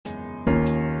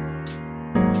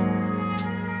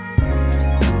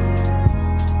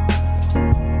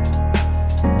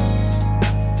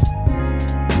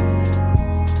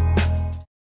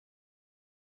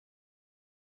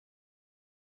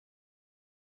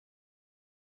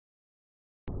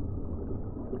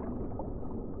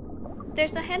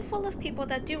There's a handful of people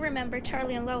that do remember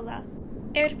Charlie and Lola,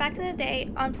 aired back in the day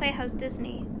on Playhouse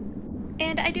Disney.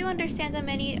 And I do understand that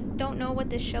many don't know what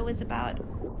this show is about,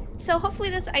 so hopefully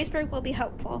this iceberg will be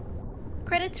helpful.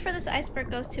 Credits for this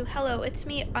iceberg goes to Hello, It's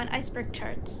Me on Iceberg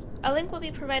Charts. A link will be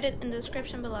provided in the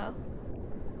description below.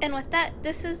 And with that,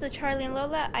 this is the Charlie and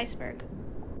Lola Iceberg.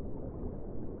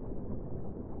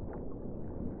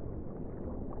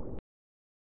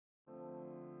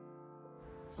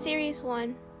 Series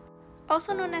 1.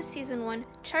 Also known as Season 1,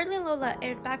 Charlie and Lola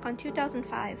aired back on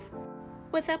 2005.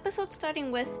 With episodes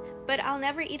starting with, But I'll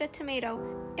Never Eat a Tomato,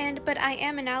 and But I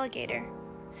Am an Alligator.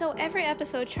 So every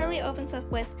episode, Charlie opens up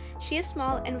with, she is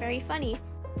small and very funny,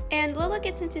 and Lola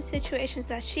gets into situations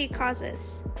that she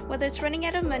causes, whether it's running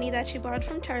out of money that she borrowed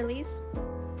from Charlie's,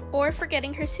 or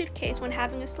forgetting her suitcase when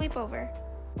having a sleepover.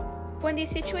 When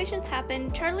these situations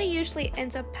happen, Charlie usually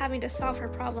ends up having to solve her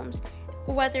problems,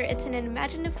 whether it's in an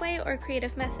imaginative way or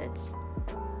creative methods.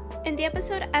 In the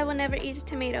episode I Will Never Eat a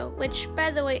Tomato, which by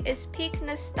the way is peak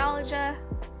nostalgia,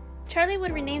 Charlie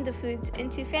would rename the foods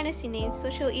into fantasy names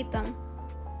so she'll eat them.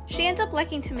 She ends up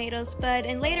liking tomatoes, but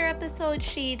in later episodes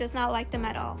she does not like them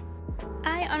at all.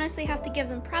 I honestly have to give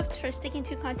them props for sticking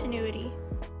to continuity.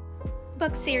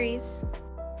 Book series.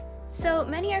 So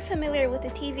many are familiar with the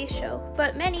TV show,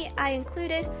 but many, I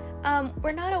included,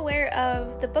 were not aware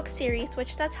of the book series,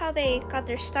 which that's how they got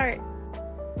their start.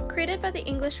 Created by the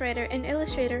English writer and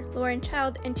illustrator Lauren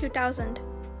Child in 2000.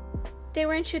 They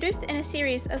were introduced in a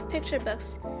series of picture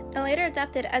books and later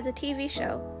adapted as a TV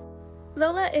show.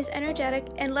 Lola is energetic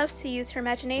and loves to use her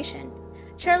imagination.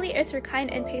 Charlie is her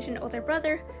kind and patient older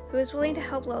brother who is willing to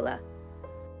help Lola.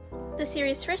 The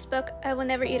series' first book, I Will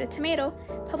Never Eat a Tomato,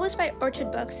 published by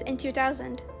Orchard Books in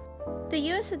 2000. The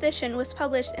US edition was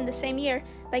published in the same year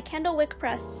by Candlewick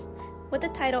Press, with the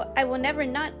title I Will Never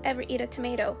Not Ever Eat a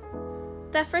Tomato.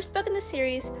 That first book in the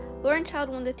series, Lauren Child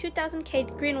won the 2000 Kate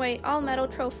Greenway All-Medal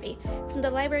Trophy from the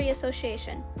Library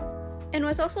Association, and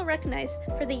was also recognized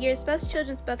for the year's Best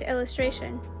Children's Book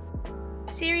Illustration.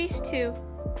 Series 2.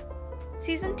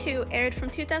 Season 2 aired from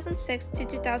 2006 to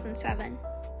 2007,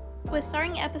 with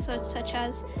starring episodes such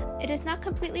as It Is Not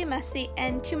Completely Messy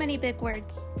and Too Many Big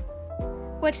Words,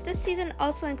 which this season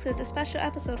also includes a special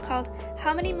episode called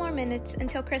How Many More Minutes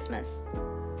Until Christmas.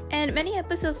 And many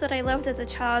episodes that I loved as a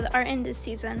child are in this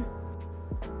season.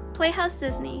 Playhouse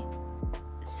Disney.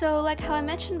 So like how I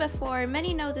mentioned before,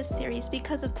 many know this series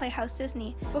because of Playhouse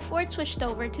Disney, before it switched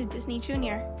over to Disney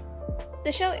Junior.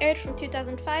 The show aired from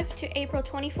 2005 to April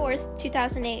 24th,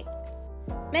 2008.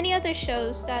 Many other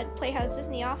shows that Playhouse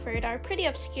Disney offered are pretty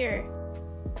obscure.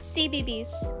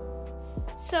 CBeebies.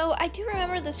 So I do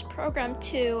remember this program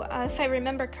too, if I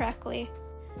remember correctly.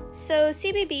 So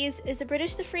CBeebies is a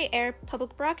British to free-air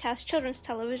public broadcast children's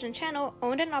television channel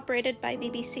owned and operated by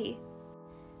BBC.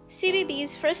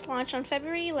 CBeebies first launched on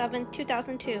February 11,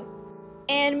 2002,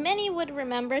 and many would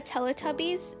remember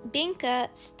Teletubbies, Binka,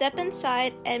 Step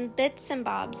Inside, and Bits and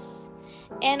Bobs,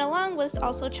 and along was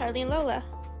also Charlie and Lola.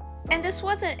 And this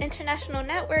was an international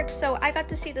network, so I got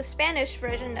to see the Spanish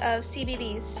version of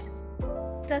CBeebies.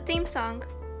 The theme song.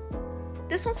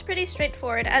 This one's pretty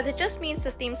straightforward, as it just means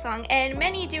the theme song, and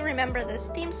many do remember this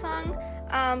theme song,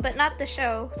 but not the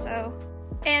show, so...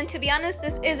 And to be honest,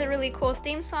 this is a really cool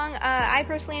theme song. I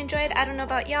personally enjoy it. I don't know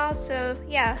about y'all, so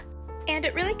yeah. And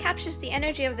it really captures the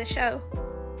energy of the show.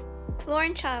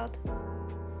 Lauren Child.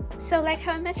 So like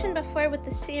how I mentioned before with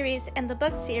the series and the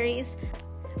book series,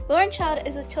 Lauren Child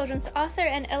is a children's author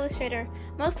and illustrator,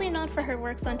 mostly known for her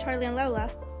works on Charlie and Lola.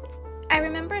 I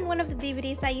remember in one of the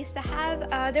DVDs I used to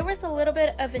have, there was a little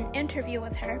bit of an interview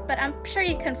with her, but I'm sure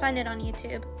you can find it on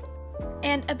YouTube.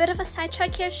 And a bit of a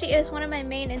sidetrack here, she is one of my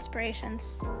main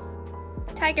inspirations.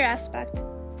 Tiger Aspect.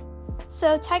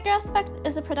 So Tiger Aspect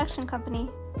is a production company,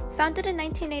 founded in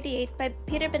 1988 by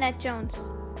Peter Bennett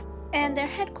Jones, and their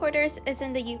headquarters is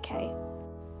in the UK.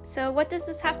 So what does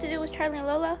this have to do with Charlie and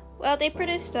Lola? Well, they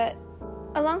produced it,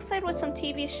 alongside with some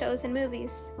TV shows and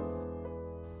movies.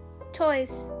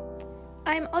 Toys.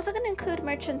 I'm also going to include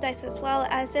merchandise as well,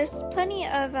 as there's plenty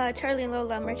of Charlie and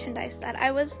Lola merchandise that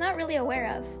I was not really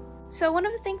aware of. So one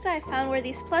of the things that I found were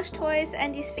these plush toys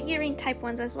and these figurine type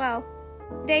ones as well.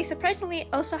 They surprisingly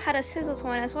also had a Sizzles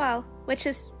one as well,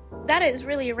 that is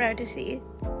really rare to see.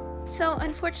 So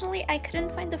unfortunately I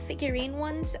couldn't find the figurine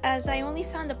ones, as I only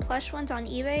found the plush ones on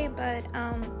eBay, but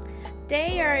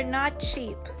they are not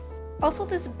cheap. Also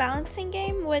this balancing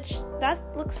game, which that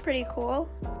looks pretty cool.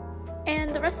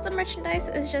 And the rest of the merchandise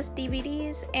is just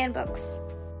DVDs and books.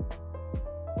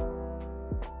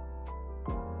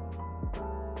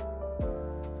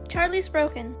 Charlie's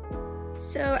Broken.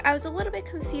 So I was a little bit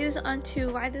confused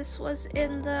onto why this was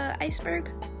in the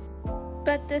iceberg.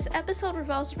 But this episode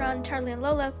revolves around Charlie and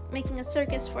Lola making a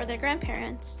circus for their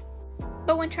grandparents.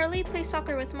 But when Charlie plays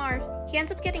soccer with Marv, he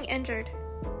ends up getting injured.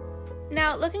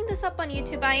 Now, looking this up on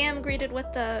YouTube, I am greeted with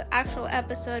the actual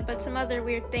episode, but some other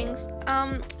weird things.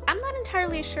 I'm not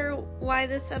entirely sure why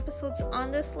this episode's on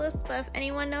this list, but if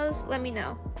anyone knows, let me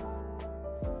know.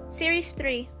 Series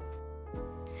 3.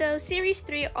 So, Series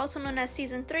 3, also known as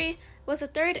Season 3, was the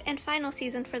third and final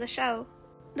season for the show.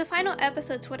 The final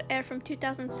episodes would air from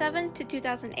 2007 to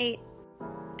 2008.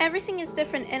 Everything is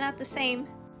different and not the same.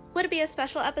 Would be a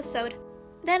special episode.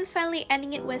 Then finally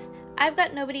ending it with I've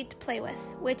Got Nobody to Play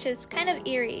With, which is kind of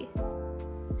eerie.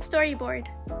 Storyboard.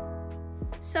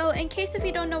 So in case if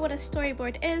you don't know what a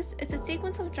storyboard is, it's a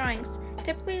sequence of drawings,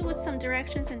 typically with some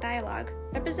directions and dialogue,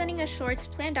 representing a shorts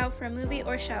planned out for a movie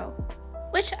or show.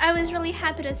 Which I was really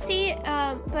happy to see,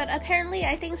 but apparently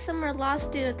I think some were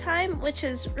lost due to time, which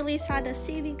is really sad to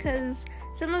see because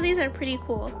some of these are pretty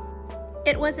cool.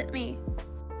 It wasn't me.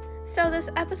 So this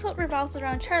episode revolves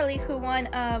around Charlie, who won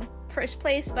first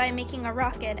place by making a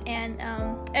rocket, and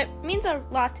it means a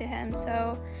lot to him.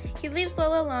 So he leaves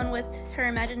Lola alone with her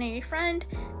imaginary friend,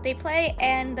 they play,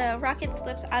 and the rocket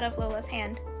slips out of Lola's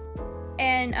hand.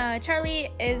 And Charlie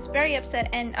is very upset,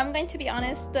 and I'm going to be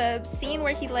honest, the scene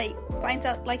where he finds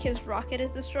out his rocket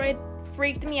is destroyed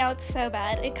freaked me out so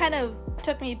bad. It kind of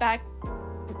took me back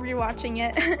rewatching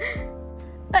it.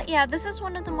 But yeah, this is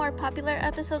one of the more popular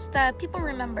episodes that people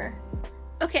remember.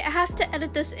 Okay, I have to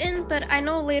edit this in, but I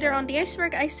know later on the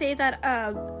iceberg I say that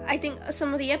I think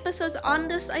some of the episodes on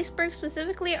this iceberg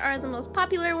specifically are the most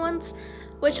popular ones,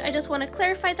 which I just want to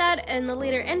clarify that in the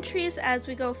later entries as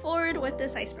we go forward with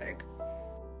this iceberg.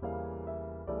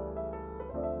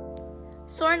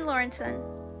 Soren Lorentzen.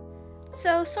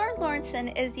 So Soren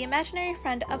Lorentzen is the imaginary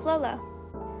friend of Lola.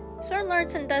 Soren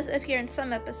Lorentzen does appear in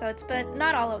some episodes, but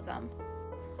not all of them.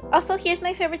 Also, here's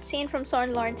my favorite scene from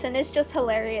Soren Lorentzen. It's just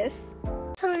hilarious.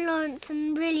 Soren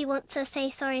Lorentzen really wants to say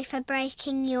sorry for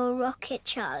breaking your rocket,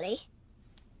 Charlie.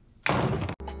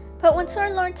 But when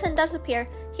Soren Lorentzen does appear,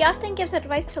 he often gives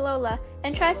advice to Lola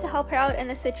and tries to help her out in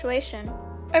a situation,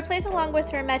 or plays along with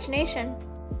her imagination.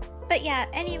 But yeah,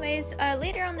 anyways,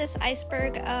 later on this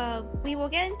iceberg, we will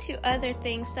get into other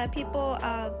things that people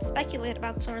speculate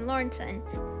about Soren Lorentzen.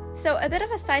 So a bit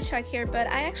of a sidetrack here, but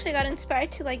I actually got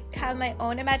inspired to have my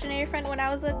own imaginary friend when I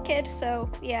was a kid, so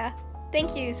yeah.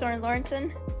 Thank you, Soren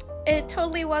Lorentzen. It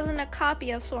totally wasn't a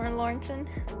copy of Soren Lorentzen.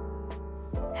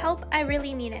 Help, I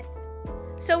really mean it.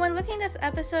 So when looking this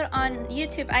episode on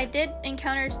YouTube, I did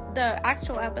encounter the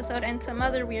actual episode and some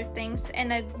other weird things,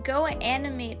 and a Go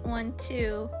Animate one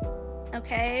too.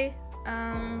 Okay,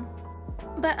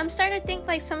 but I'm starting to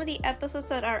think some of the episodes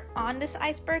that are on this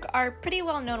iceberg are pretty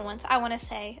well-known ones, I want to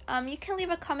say. You can leave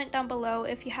a comment down below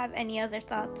if you have any other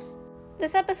thoughts.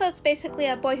 This episode's basically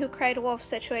a boy who cried wolf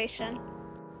situation,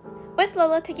 with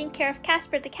Lola taking care of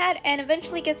Casper the cat and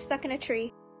eventually gets stuck in a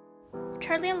tree.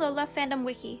 Charlie and Lola fandom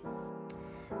wiki.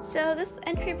 So this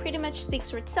entry pretty much speaks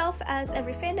for itself, as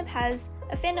every fandom has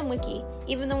a fandom wiki,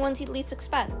 even the ones you'd least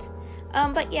expect.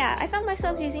 But yeah, I found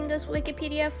myself using this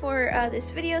Wikipedia for this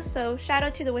video, so shout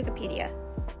out to the Wikipedia.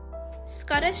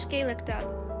 Scottish Gaelic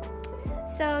dub.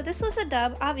 So this was a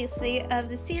dub, obviously, of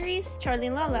the series Charlie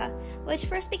and Lola, which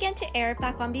first began to air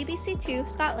back on BBC 2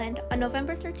 Scotland on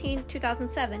November 13,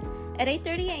 2007 at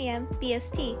 8:30 AM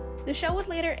BST. The show would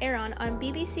later air on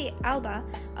BBC Alba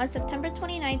on September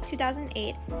 29,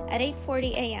 2008 at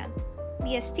 8:40 AM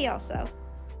BST also.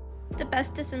 The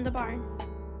Best is in the Barn.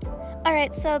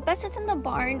 Alright, so Best is in the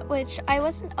Barn, which I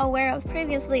wasn't aware of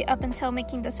previously up until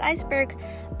making this iceberg,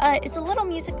 it's a little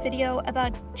music video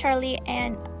about Lola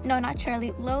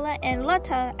and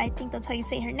Lotta, I think that's how you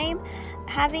say her name,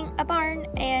 having a barn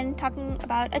and talking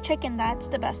about a chicken that's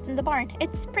the best in the barn.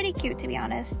 It's pretty cute, to be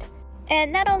honest.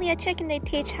 And not only a chicken, they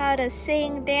teach how to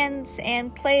sing, dance,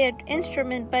 and play an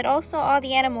instrument, but also all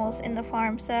the animals in the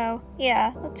farm, so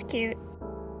yeah, that's cute.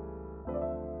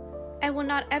 I will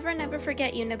not ever never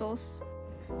forget you, Nibbles.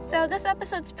 So this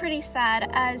episode's pretty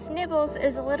sad, as Nibbles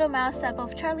is a little mouse that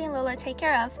both Charlie and Lola take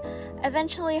care of.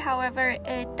 Eventually, however,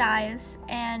 it dies,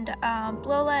 and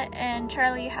Lola and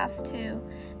Charlie have to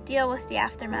deal with the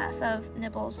aftermath of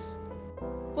Nibbles.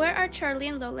 Where are Charlie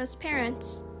and Lola's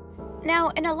parents? Now,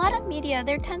 in a lot of media,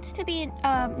 there tends to be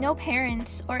no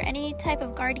parents or any type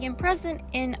of guardian present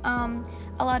in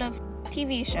a lot of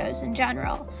TV shows in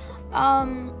general.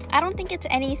 I don't think it's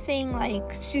anything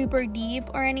super deep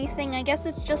or anything. I guess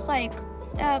it's just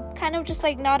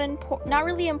not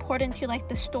really important to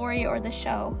the story or the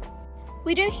show.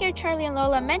 We do hear Charlie and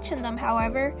Lola mention them,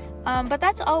 however, but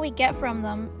that's all we get from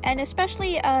them. And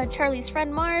especially Charlie's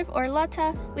friend Marv or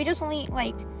Lotta, we just only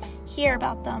hear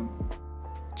about them.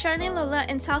 Charlie and Lola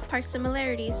and South Park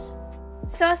similarities.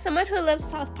 So as someone who loves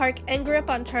South Park and grew up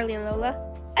on Charlie and Lola,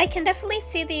 I can definitely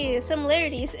see the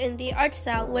similarities in the art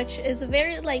style, which is a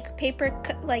very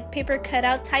paper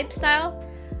cutout type style,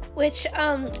 which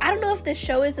I don't know if the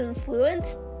show is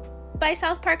influenced by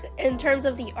South Park in terms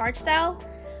of the art style,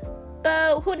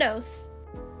 but who knows.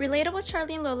 Relatable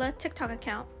Charlie and Lola TikTok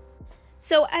account.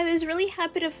 So I was really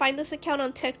happy to find this account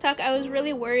on TikTok. I was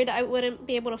really worried I wouldn't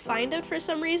be able to find it for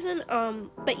some reason.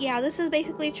 But yeah, this is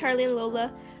basically Charlie and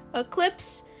Lola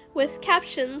clips with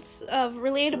captions of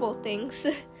relatable things.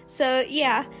 So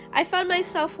yeah, I found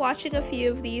myself watching a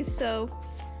few of these, so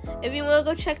if you want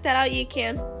to go check that out, you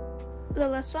can.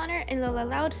 Lola Sonner and Lola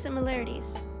Loud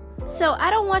similarities. So I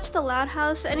don't watch the Loud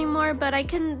House anymore, but I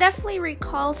can definitely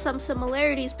recall some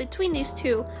similarities between these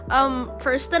two.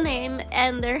 First the name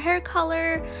and their hair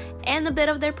color and a bit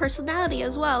of their personality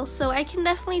as well, so I can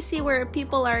definitely see where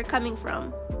people are coming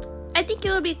from. I think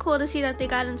it would be cool to see that they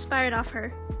got inspired off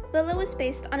her. Lola was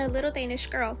based on a little Danish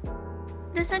girl.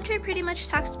 This entry pretty much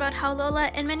talks about how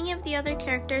Lola and many of the other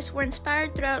characters were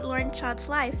inspired throughout Lauren Schott's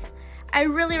life. I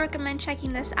really recommend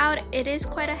checking this out. It is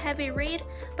quite a heavy read,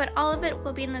 but all of it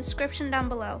will be in the description down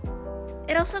below.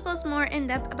 It also goes more in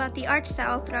depth about the art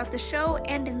style throughout the show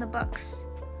and in the books.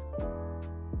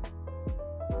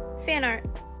 Fan art.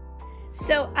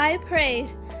 So I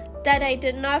prayed that I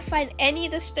did not find any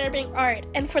disturbing art,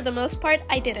 and for the most part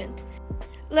I didn't.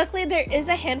 Luckily, there is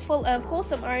a handful of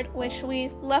wholesome art, which we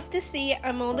love to see.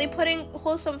 I'm only putting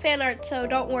wholesome fan art, so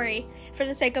don't worry, for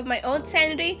the sake of my own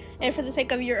sanity and for the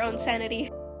sake of your own sanity.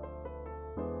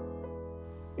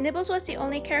 Nibbles was the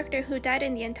only character who died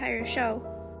in the entire show.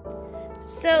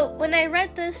 So when I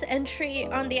read this entry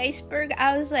on the iceberg,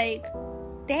 I was like,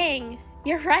 dang,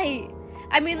 you're right.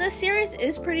 I mean, this series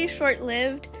is pretty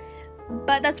short-lived,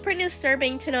 but that's pretty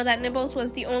disturbing to know that Nibbles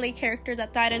was the only character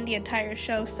that died in the entire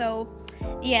show, so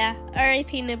yeah,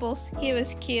 R.I.P. Nibbles, he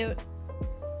was cute.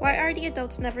 Why are the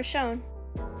adults never shown?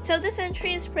 So this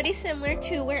entry is pretty similar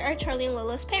to Where Are Charlie and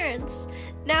Lola's Parents?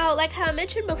 Now, like how I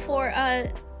mentioned before,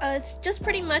 it's just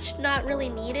pretty much not really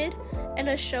needed in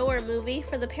a show or movie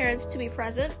for the parents to be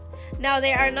present. Now,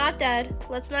 they are not dead,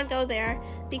 let's not go there,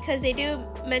 because they do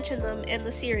mention them in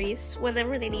the series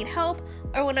whenever they need help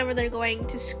or whenever they're going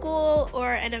to school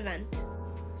or an event.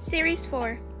 Series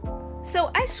 4.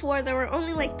 So I swore there were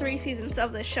only 3 seasons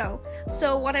of this show.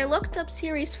 So when I looked up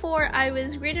Series 4, I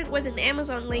was greeted with an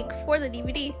Amazon link for the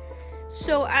DVD.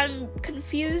 So I'm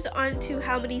confused onto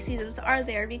how many seasons are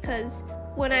there, because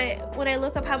when I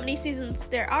look up how many seasons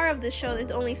there are of this show,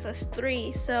 it only says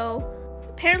 3. So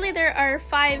apparently there are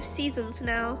 5 seasons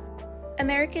now.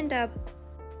 American dub.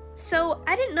 So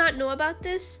I did not know about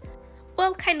this.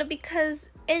 Well, kind of, because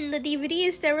in the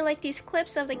DVDs there were these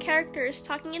clips of the characters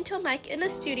talking into a mic in a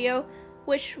studio,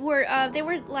 which were they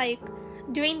were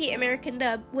doing the American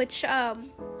dub, which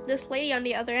this lady on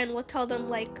the other end would tell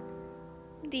them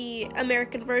the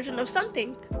American version of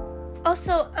something.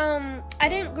 Also, I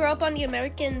didn't grow up on the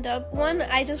American dub one,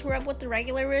 I just grew up with the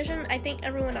regular version. I think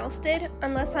everyone else did,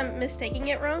 unless I'm mistaking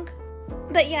it wrong.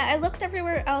 But yeah, I looked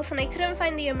everywhere else and I couldn't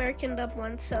find the American dub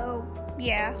one, so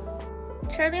yeah.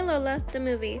 Charlie and Lola, the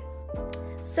movie.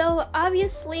 So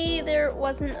obviously there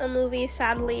wasn't a movie,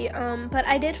 sadly, but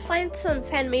I did find some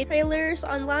fan-made trailers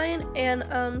online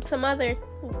and some other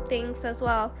things as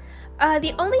well.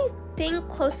 The only thing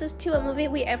closest to a movie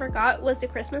we ever got was the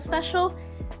Christmas special,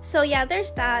 so yeah,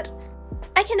 there's that.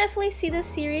 I can definitely see this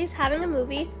series having a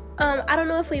movie. I don't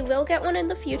know if we will get one in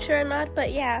the future or not,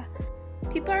 but yeah.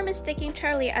 People are mistaking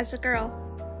Charlie as a girl.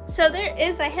 So there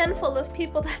is a handful of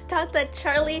people that thought that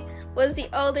Charlie was the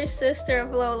older sister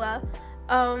of Lola.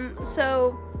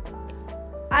 So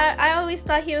I always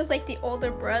thought he was the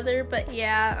older brother, but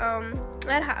yeah,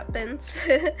 that happens.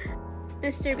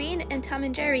 Mr. Bean and Tom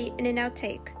and Jerry in an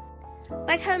outtake.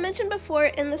 Like how I mentioned before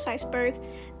in this iceberg,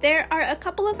 there are a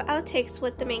couple of outtakes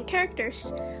with the main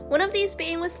characters. One of these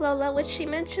being with Lola, which she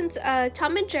mentions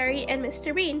Tom and Jerry and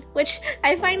Mr. Bean, which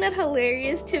I find that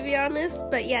hilarious, to be honest,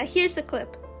 but yeah, here's the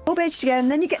clip. 4 pages to go, and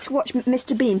then you get to watch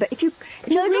Mr. Bean. But if you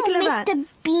No, wriggle not around...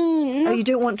 Mr. Bean. Oh, you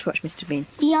don't want to watch Mr. Bean?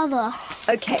 The other.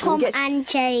 Okay. Tom and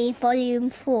Jerry,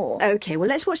 Volume 4. Okay, well,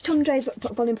 let's watch Tom and Jerry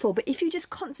Volume 4, but if you just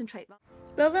concentrate...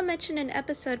 Lola mentioned an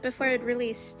episode before it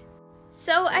released.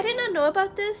 So I did not know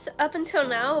about this up until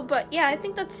now, but yeah, I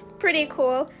think that's pretty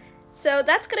cool. So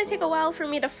that's gonna take a while for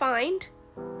me to find,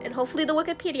 and hopefully the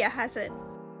Wikipedia has it.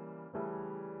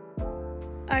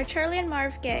 Are Charlie and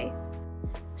Marv gay?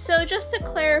 So just to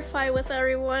clarify with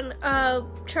everyone,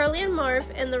 Charlie and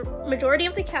Marv and the majority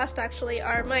of the cast actually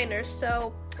are minors,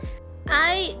 so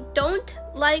I don't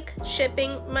like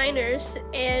shipping minors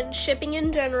and shipping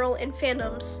in general in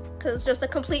fandoms, because it's just a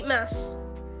complete mess.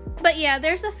 But yeah,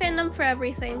 there's a fandom for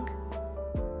everything.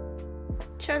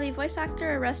 Charlie voice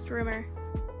actor arrest rumor.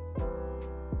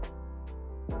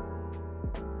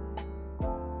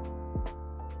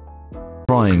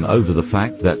 Crying over the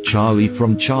fact that Charlie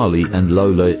from Charlie and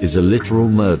Lola is a literal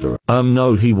murderer.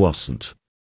 No, he wasn't.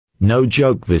 No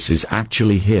joke, this is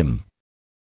actually him.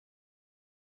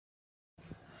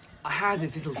 I had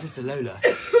this little sister Lola.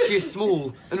 She is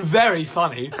small and very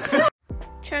funny.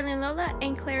 Charlie and Lola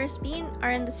and Claire's Bean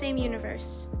are in the same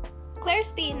universe.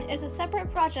 Claire's Bean is a separate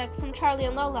project from Charlie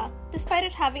and Lola, despite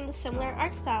it having a similar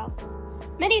art style.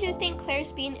 Many do think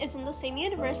Claire's Bean is in the same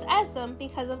universe as them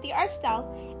because of the art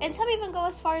style, and some even go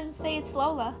as far as to say it's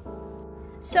Lola.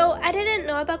 So I didn't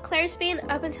know about Claire's Bean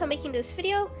up until making this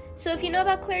video, so if you know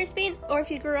about Claire's Bean, or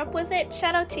if you grew up with it,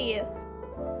 shout out to you.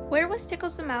 Where was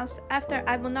Tickles the Mouse after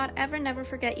I Will Not Ever Never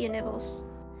Forget You Nibbles?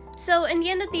 So in the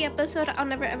end of the episode, I'll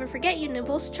Never Ever Forget You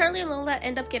Nibbles, Charlie and Lola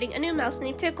end up getting a new mouse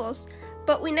named Tickles,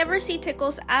 but we never see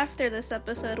Tickles after this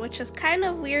episode, which is kind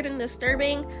of weird and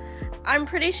disturbing. I'm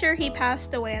pretty sure he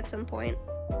passed away at some point.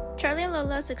 Charlie and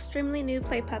Lola's extremely new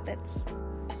play puppets.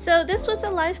 So this was a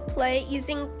live play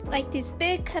using like these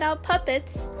big cutout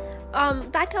puppets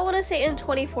back I want to say in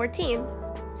 2014.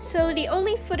 So the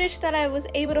only footage that I was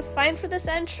able to find for this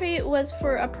entry was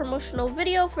for a promotional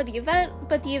video for the event,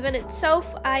 but the event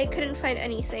itself I couldn't find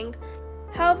anything.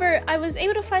 However, I was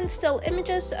able to find still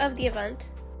images of the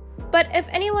event. But if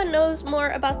anyone knows more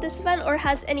about this event or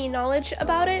has any knowledge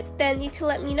about it, then you can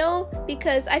let me know,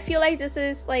 because I feel like this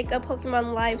is like a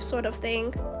Pokemon Live sort of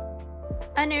thing.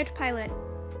 Unaired pilot.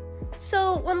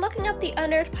 So when looking up the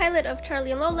unaired pilot of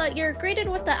Charlie and Lola, you're greeted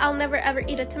with the I'll Never Ever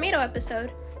Eat a Tomato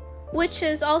episode, which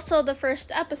is also the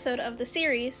first episode of the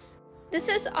series. This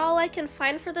is all I can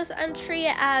find for this entry,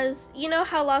 as you know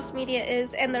how Lost Media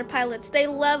is and their pilots. They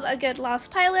love a good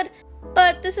Lost pilot,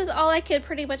 but this is all I could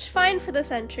pretty much find for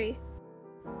this entry.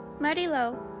 Marty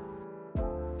Low.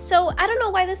 So I don't know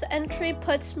why this entry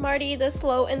puts Marty this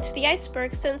low into the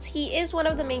iceberg, since he is one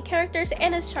of the main characters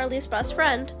and is Charlie's best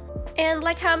friend. And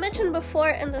like how I mentioned before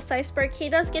in this iceberg, he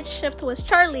does get shipped with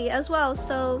Charlie as well,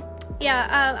 so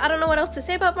yeah, I don't know what else to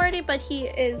say about Marty, but he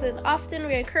is an often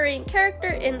recurring character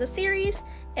in the series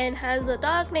and has a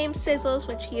dog named Sizzles,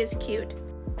 which he is cute.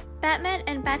 Batman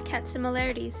and Batcat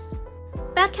similarities.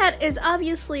 Batcat is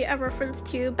obviously a reference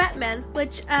to Batman,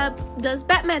 which does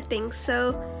Batman things,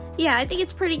 so yeah, I think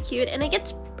it's pretty cute, and it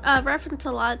gets referenced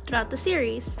a lot throughout the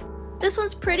series. This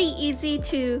one's pretty easy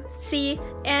to see,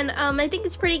 and I think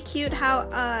it's pretty cute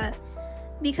how,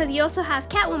 because you also have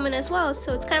Catwoman as well,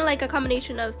 so it's kind of like a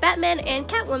combination of Batman and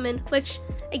Catwoman, which,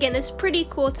 again, is pretty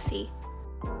cool to see.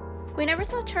 We never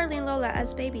saw Charlie and Lola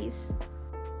as babies.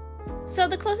 So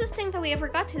the closest thing that we ever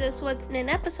got to this was in an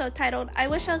episode titled I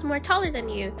Wish I Was More Taller Than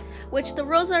You, which the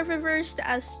roles are reversed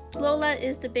as Lola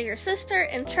is the bigger sister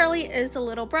and Charlie is the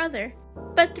little brother.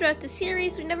 But throughout the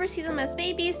series, we never see them as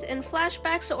babies in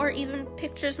flashbacks or even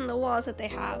pictures on the walls that they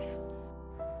have.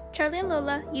 Charlie and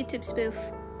Lola YouTube spoof.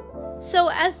 So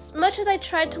as much as I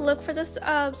tried to look for this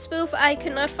spoof, I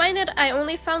could not find it. I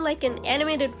only found like an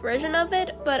animated version of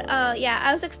it, but yeah,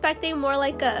 I was expecting more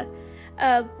like a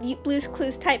Blue's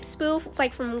Clues type spoof,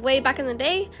 like from way back in the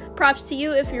day. Props to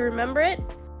you if you remember it.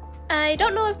 I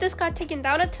don't know if this got taken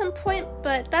down at some point,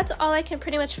 but that's all I can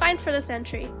pretty much find for this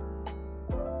entry.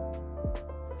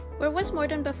 Where was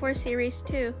Morden before Series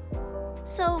 2?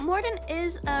 So Morden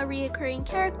is a reoccurring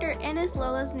character and is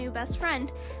Lola's new best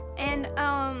friend, and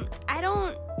I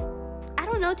don't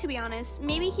know, to be honest.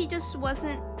 Maybe he just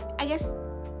wasn't, I guess,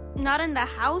 not in the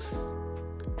house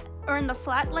or in the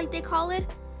flat like they call it.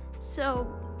 So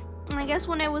I guess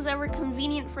when it was ever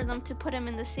convenient for them to put him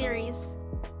in the series.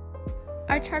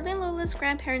 Are Charlie and Lola's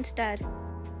grandparents dead?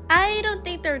 I don't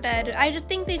think they're dead. I just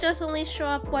think they just only show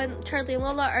up when Charlie and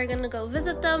Lola are gonna go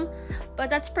visit them, but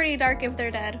that's pretty dark if they're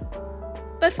dead.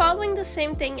 But following the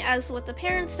same thing as with the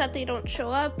parents that they don't show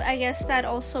up, I guess that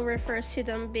also refers to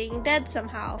them being dead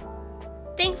somehow.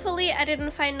 Thankfully, I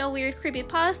didn't find no weird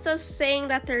creepypastas saying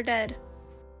that they're dead.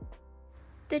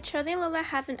 Did Charlie and Lola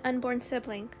have an unborn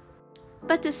sibling?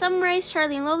 But to summarize,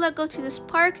 Charlie and Lola go to this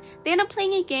park, they end up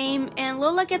playing a game, and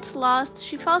Lola gets lost.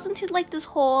 She falls into like this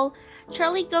hole.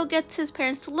 Charlie gets his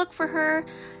parents to look for her.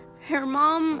 Her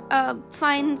mom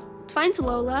finds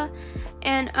Lola,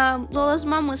 and Lola's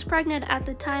mom was pregnant at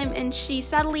the time, and she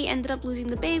sadly ended up losing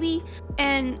the baby.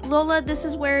 And Lola, this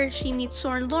is where she meets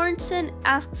Soren Lawrenson,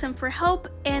 asks him for help,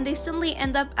 and they suddenly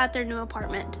end up at their new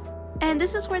apartment. And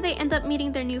this is where they end up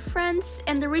meeting their new friends,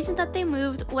 and the reason that they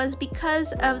moved was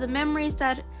because of the memories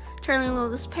that Charlie and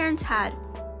Lola's parents had.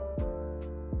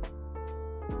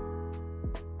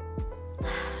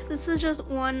 This is just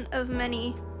one of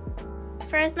many.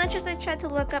 For as much as I tried to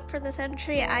look up for this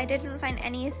entry, I didn't find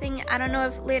anything. I don't know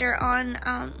if later on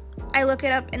I look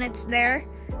it up and it's there.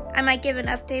 I might give an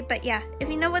update, but yeah, if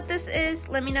you know what this is,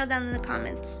 let me know down in the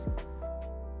comments.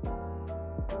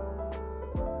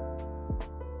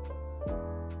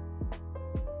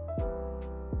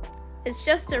 It's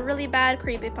just a really bad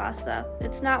creepypasta.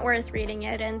 It's not worth reading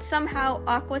it, and somehow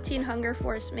Aqua Teen Hunger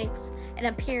Force makes an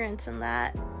appearance in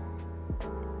that.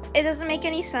 It doesn't make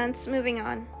any sense. Moving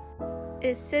on.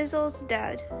 Is Sizzles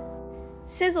dead?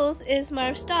 Sizzles is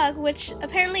Marv's dog, which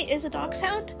apparently is a dog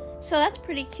sound, so that's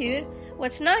pretty cute.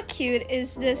 What's not cute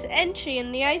is this entry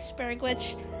in the iceberg,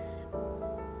 which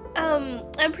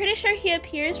I'm pretty sure he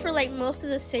appears for like most of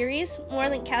the series, more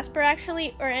than Casper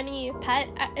actually, or any pet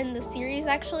in the series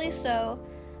actually. So,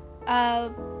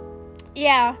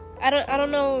 yeah, I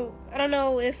don't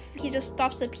know if he just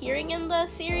stops appearing in the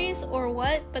series or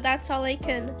what, but that's all I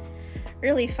can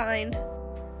really find.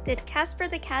 Did Casper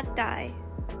the cat die?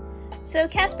 So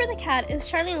Casper the cat is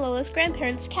Charlie and Lola's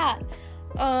grandparents' cat.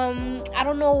 I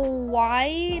don't know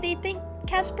why they think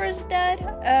Casper's dead.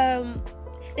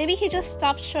 Maybe he just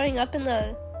stopped showing up in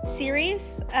the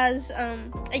series, as,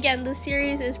 again, the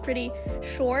series is pretty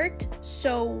short,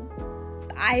 so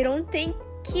I don't think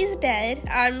he's dead.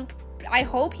 I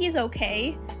hope he's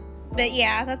okay, but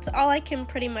yeah, that's all I can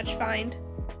pretty much find.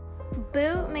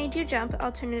 Boo made you jump,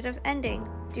 alternative ending.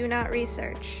 Do not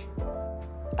research.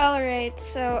 Alright,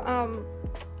 so,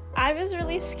 I was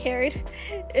really scared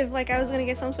if, like, I was gonna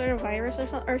get some sort of virus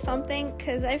or something,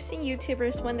 because I've seen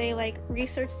YouTubers, when they, like,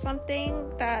 research something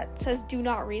that says do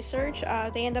not research,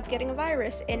 they end up getting a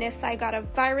virus, and if I got a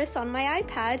virus on my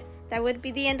iPad, that would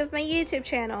be the end of my YouTube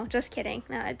channel. Just kidding.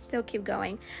 No, I'd still keep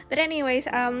going. But anyways,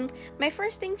 my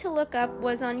first thing to look up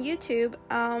was on YouTube,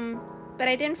 but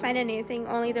I didn't find anything,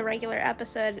 only the regular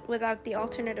episode without the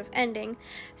alternative ending.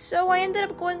 So I ended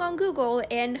up going on Google,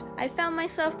 and I found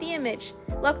myself the image.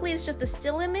 Luckily, it's just a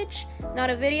still image, not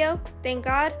a video. Thank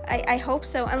God. I hope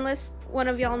so, unless one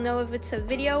of y'all know if it's a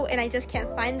video and I just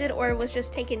can't find it, or it was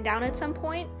just taken down at some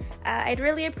point. I'd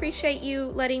really appreciate you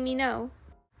letting me know.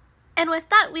 And with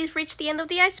that, we've reached the end of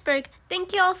the iceberg.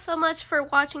 Thank you all so much for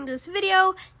watching this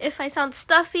video. If I sound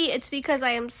stuffy, it's because I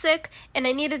am sick and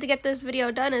I needed to get this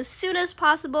video done as soon as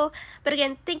possible. But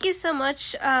again, thank you so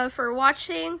much for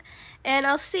watching, and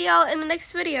I'll see y'all in the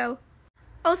next video.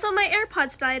 Also, my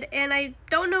AirPods died and I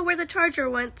don't know where the charger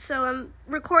went, so I'm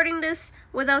recording this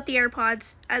without the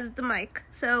AirPods as the mic.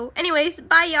 So anyways,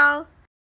 bye y'all!